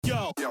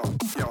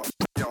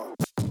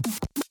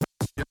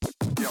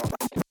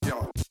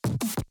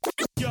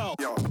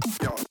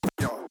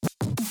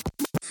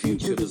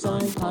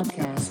Design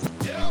Podcast.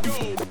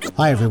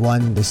 Hi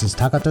everyone, this is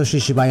Takatoshi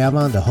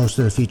Shibayama, the host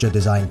of the Future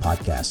Design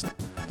Podcast.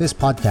 This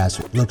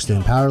podcast looks to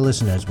empower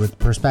listeners with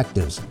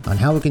perspectives on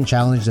how we can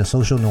challenge the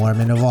social norm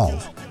and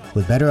evolve,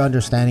 with better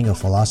understanding of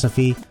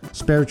philosophy,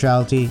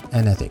 spirituality,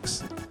 and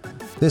ethics.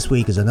 This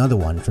week is another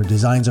one for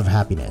Designs of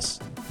Happiness.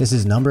 This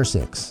is number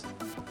 6.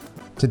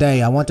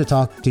 Today I want to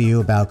talk to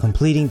you about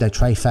completing the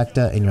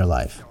trifecta in your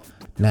life.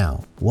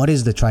 Now, what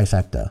is the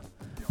trifecta?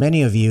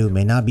 Many of you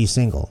may not be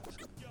single,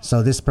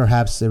 so this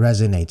perhaps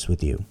resonates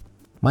with you.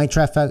 My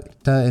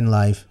trifecta in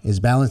life is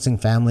balancing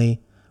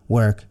family,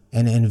 work,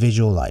 and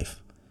individual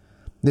life.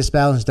 This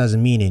balance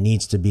doesn't mean it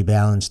needs to be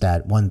balanced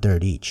at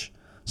 1/3 each.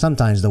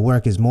 Sometimes the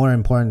work is more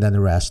important than the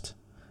rest,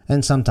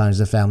 and sometimes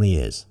the family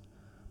is.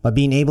 But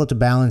being able to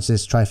balance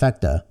this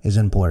trifecta is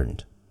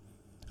important.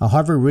 A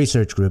Harvard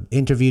research group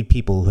interviewed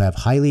people who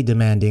have highly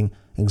demanding,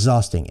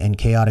 exhausting, and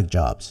chaotic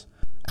jobs.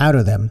 Out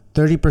of them,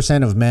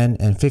 30% of men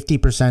and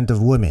 50%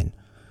 of women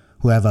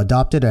who have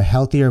adopted a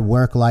healthier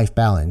work-life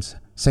balance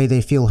say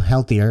they feel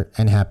healthier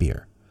and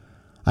happier.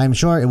 I am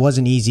sure it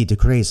wasn't easy to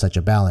create such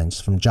a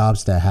balance from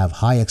jobs that have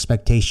high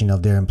expectation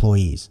of their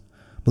employees.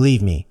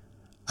 Believe me,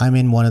 I'm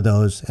in one of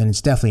those, and it's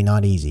definitely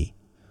not easy.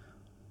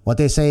 What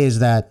they say is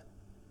that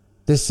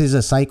this is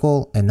a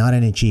cycle and not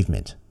an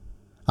achievement.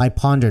 I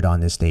pondered on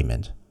this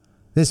statement.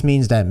 This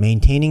means that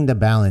maintaining the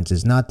balance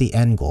is not the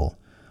end goal,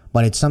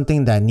 but it's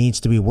something that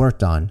needs to be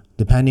worked on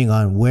depending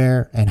on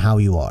where and how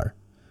you are.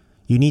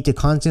 You need to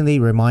constantly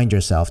remind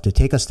yourself to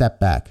take a step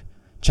back,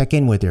 check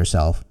in with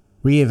yourself,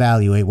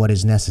 reevaluate what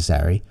is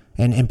necessary,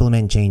 and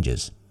implement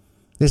changes.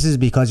 This is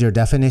because your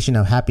definition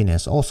of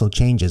happiness also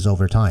changes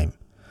over time.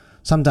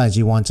 Sometimes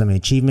you want some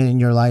achievement in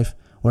your life,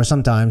 or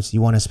sometimes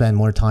you want to spend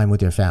more time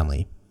with your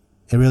family.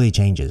 It really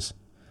changes.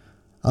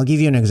 I'll give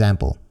you an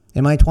example.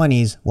 In my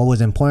 20s, what was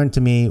important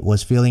to me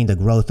was feeling the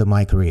growth of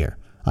my career.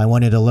 I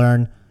wanted to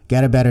learn,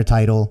 get a better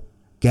title,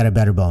 get a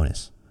better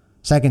bonus.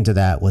 Second to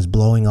that was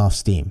blowing off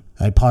steam.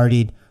 I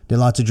partied, did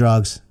lots of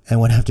drugs, and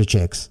went after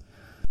chicks.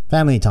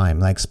 Family time,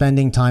 like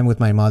spending time with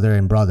my mother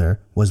and brother,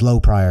 was low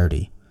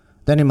priority.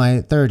 Then in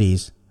my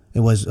 30s,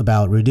 it was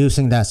about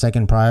reducing that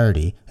second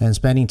priority and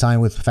spending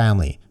time with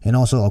family and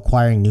also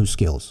acquiring new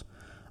skills.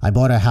 I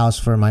bought a house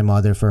for my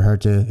mother for her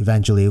to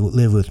eventually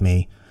live with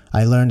me.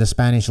 I learned the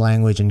Spanish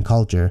language and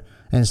culture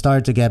and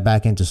started to get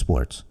back into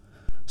sports.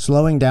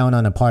 Slowing down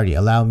on a party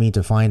allowed me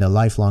to find a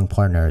lifelong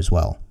partner as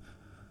well.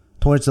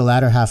 Towards the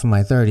latter half of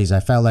my 30s,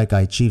 I felt like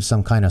I achieved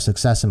some kind of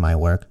success in my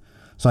work,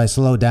 so I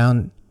slowed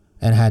down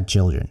and had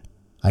children.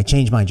 I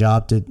changed my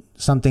job to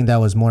something that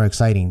was more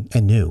exciting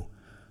and new,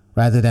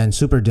 rather than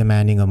super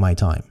demanding of my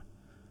time.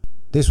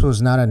 This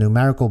was not a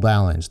numerical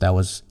balance that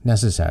was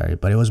necessary,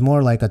 but it was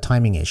more like a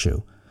timing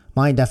issue.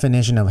 My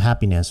definition of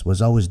happiness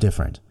was always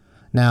different.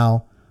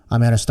 Now,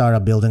 I'm at a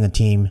startup building a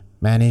team,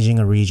 managing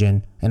a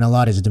region, and a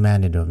lot is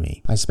demanded of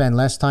me. I spend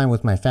less time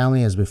with my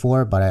family as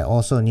before, but I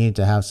also need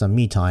to have some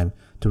me time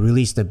to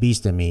release the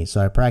beast in me,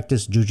 so I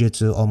practice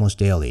jujitsu almost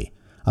daily.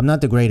 I'm not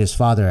the greatest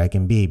father I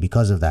can be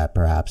because of that,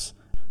 perhaps,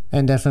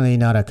 and definitely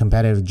not a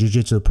competitive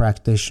jujitsu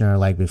practitioner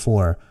like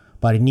before,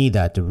 but I need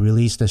that to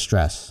release the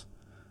stress.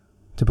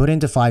 To put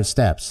into 5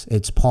 steps,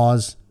 it's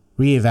pause,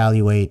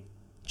 reevaluate,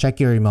 check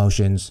your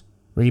emotions,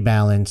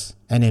 rebalance,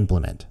 and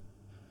implement.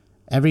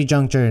 Every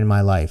juncture in my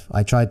life,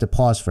 I tried to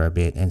pause for a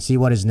bit and see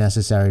what is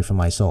necessary for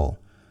my soul.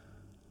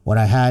 What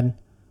I had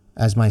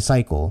as my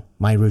cycle,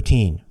 my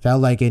routine,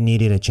 felt like it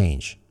needed a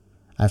change.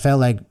 I felt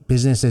like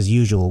business as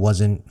usual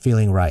wasn't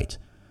feeling right,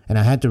 and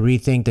I had to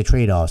rethink the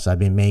trade-offs I've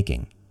been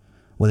making.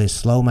 Will it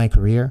slow my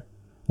career?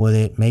 Will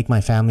it make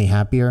my family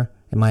happier?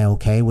 Am I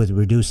okay with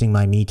reducing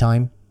my me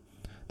time?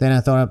 Then I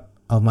thought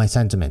of my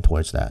sentiment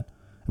towards that.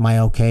 Am I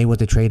okay with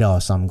the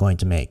trade-offs I'm going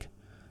to make?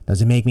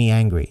 Does it make me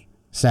angry,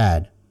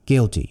 sad,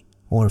 guilty,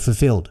 or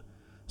fulfilled,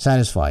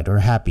 satisfied, or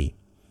happy?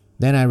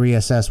 Then I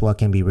reassess what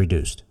can be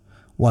reduced,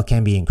 what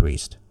can be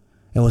increased.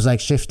 It was like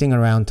shifting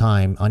around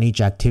time on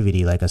each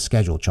activity like a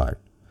schedule chart.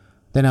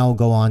 Then I will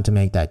go on to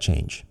make that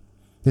change.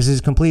 This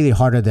is completely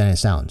harder than it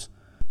sounds.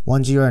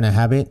 Once you're in a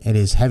habit, it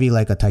is heavy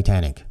like a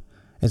Titanic.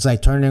 It's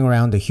like turning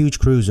around a huge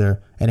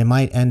cruiser and it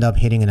might end up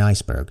hitting an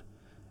iceberg.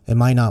 It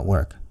might not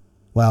work.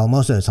 Well,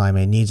 most of the time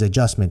it needs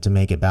adjustment to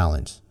make it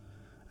balance.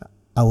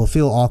 I will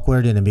feel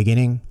awkward in the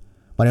beginning,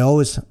 but it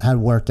always had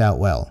worked out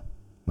well,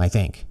 I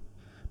think.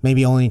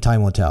 Maybe only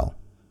time will tell.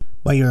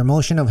 But your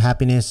emotion of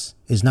happiness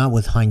is not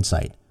with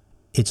hindsight.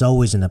 It's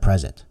always in the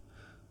present.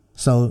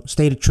 So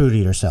stay true to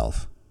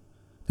yourself.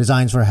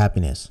 Designs for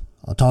Happiness.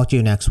 I'll talk to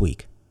you next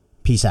week.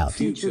 Peace out.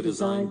 Future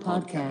Design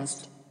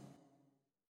Podcast.